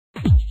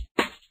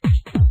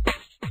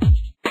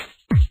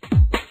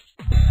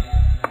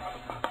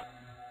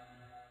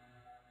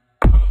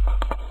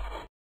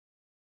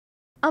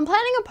I'm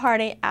planning a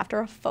party after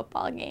a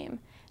football game.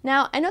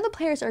 Now, I know the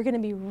players are going to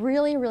be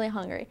really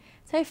hungry,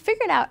 so I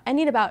figured out I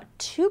need about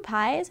 2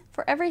 pies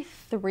for every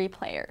 3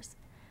 players.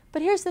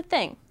 But here's the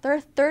thing, there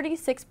are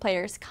 36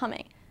 players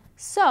coming.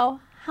 So,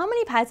 how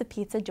many pies of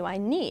pizza do I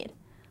need?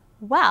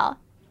 Well,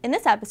 in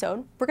this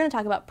episode, we're going to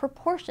talk about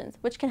proportions,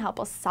 which can help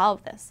us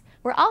solve this.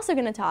 We're also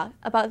going to talk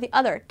about the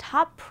other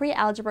top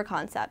pre-algebra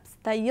concepts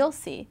that you'll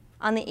see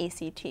on the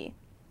ACT.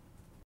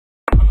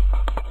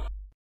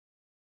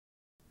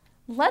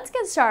 Let's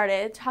get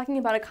started talking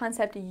about a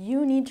concept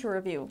you need to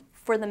review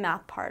for the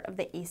math part of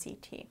the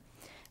ACT.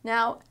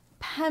 Now,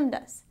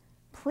 PEMDAS.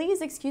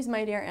 Please excuse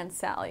my dear Aunt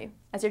Sally,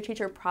 as your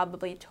teacher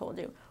probably told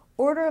you.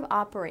 Order of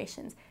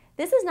operations.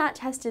 This is not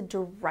tested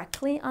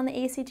directly on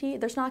the ACT.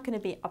 There's not going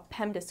to be a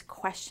PEMDAS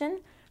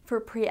question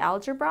for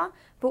pre-algebra,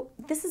 but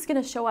this is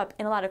going to show up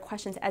in a lot of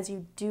questions as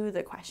you do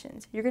the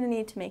questions. You're going to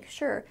need to make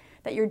sure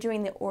that you're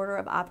doing the order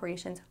of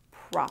operations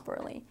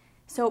properly.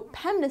 So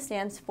PEMDAS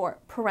stands for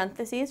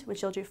parentheses,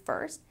 which you'll do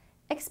first,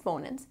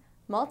 exponents,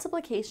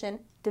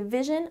 multiplication,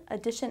 division,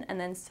 addition, and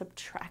then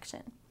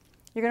subtraction.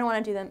 You're going to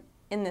want to do them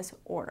in this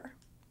order.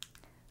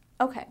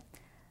 Okay,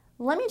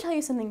 let me tell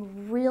you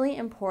something really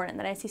important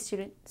that I see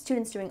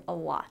students doing a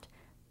lot.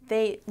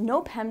 They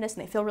know PEMDAS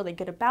and they feel really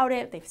good about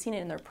it. They've seen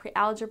it in their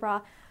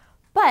pre-algebra,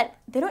 but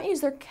they don't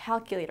use their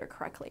calculator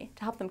correctly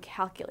to help them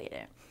calculate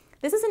it.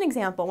 This is an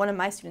example one of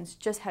my students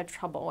just had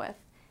trouble with.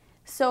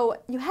 So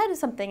you had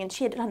something and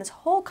she had done this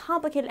whole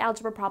complicated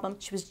algebra problem.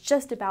 She was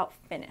just about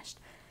finished.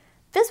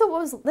 This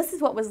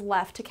is what was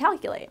left to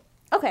calculate.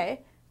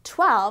 Okay,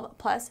 12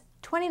 plus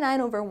 29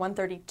 over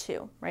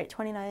 132, right?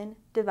 29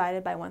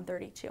 divided by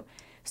 132.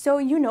 So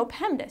you know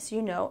PEMDAS.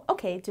 You know,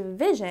 okay,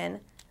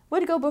 division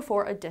would go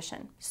before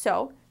addition.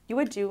 So you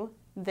would do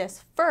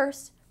this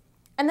first,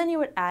 and then you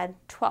would add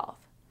 12.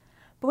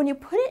 But when you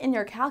put it in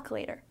your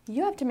calculator,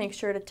 you have to make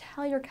sure to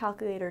tell your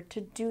calculator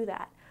to do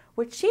that.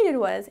 What she did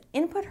was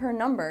input her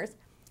numbers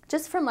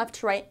just from left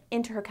to right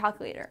into her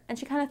calculator, and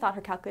she kind of thought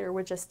her calculator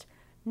would just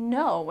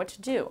know what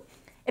to do.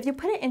 If you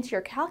put it into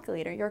your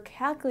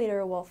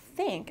calculator will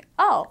think,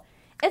 oh,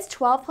 it's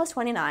 12 plus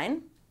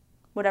 29,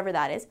 whatever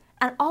that is,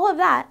 and all of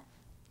that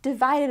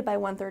divided by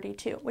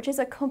 132, which is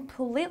a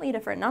completely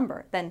different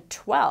number than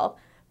 12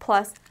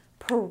 plus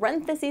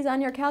parentheses on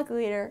your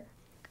calculator,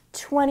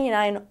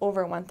 29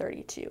 over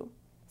 132,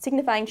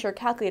 signifying to your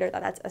calculator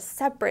that that's a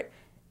separate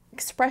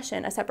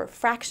expression, a separate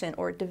fraction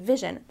or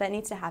division that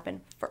needs to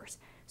happen first.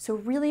 So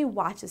really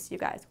watch this, you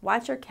guys.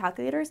 Watch your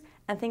calculators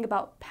and think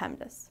about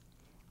PEMDAS.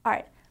 All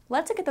right,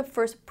 let's look at the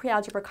first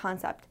pre-algebra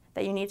concept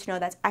that you need to know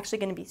that's actually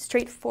going to be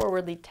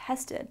straightforwardly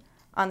tested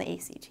on the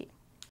ACT.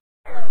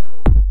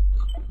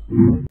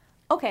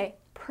 Okay,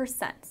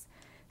 percents.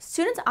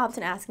 Students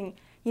often ask me,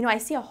 you know, I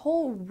see a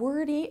whole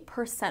wordy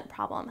percent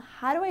problem.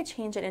 How do I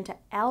change it into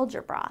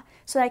algebra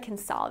so that I can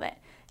solve it?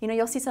 You know,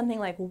 you'll see something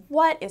like,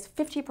 what is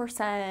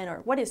 50%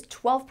 or what is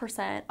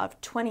 12% of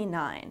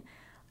 29?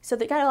 So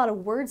they got a lot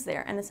of words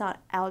there and it's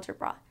not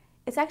algebra.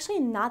 It's actually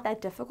not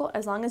that difficult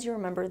as long as you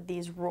remember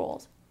these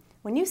rules.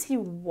 When you see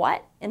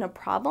what in a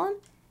problem,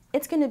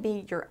 it's going to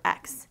be your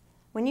x.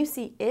 When you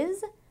see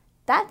is,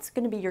 that's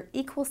going to be your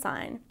equal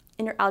sign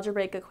in your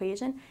algebraic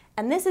equation.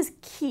 And this is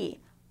key.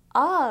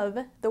 Of,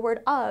 the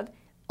word of,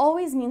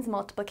 always means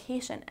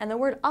multiplication. And the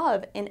word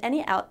of in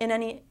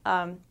any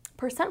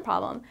percent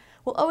problem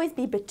will always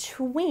be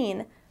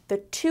between the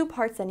 2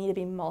 parts that need to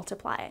be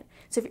multiplied.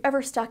 So if you're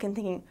ever stuck in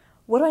thinking,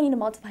 what do I need to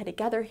multiply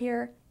together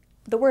here?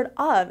 The word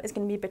of is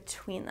going to be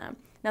between them.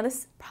 Now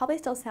this probably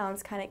still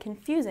sounds kind of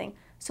confusing,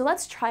 so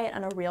let's try it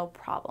on a real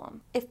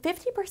problem. If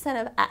 50%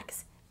 of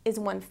x is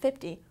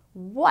 150,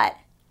 what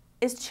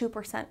is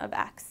 2% of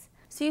x?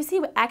 So you see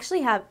we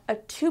actually have a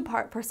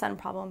 2-part percent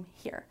problem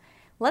here.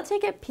 Let's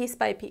take it piece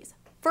by piece.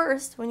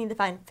 First, we need to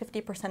find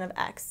 50% of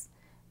x.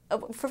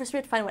 First, we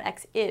have to find what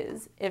x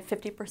is if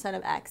 50%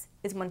 of x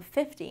is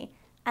 150.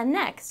 And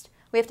next,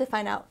 we have to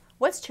find out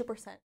what's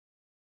 2%.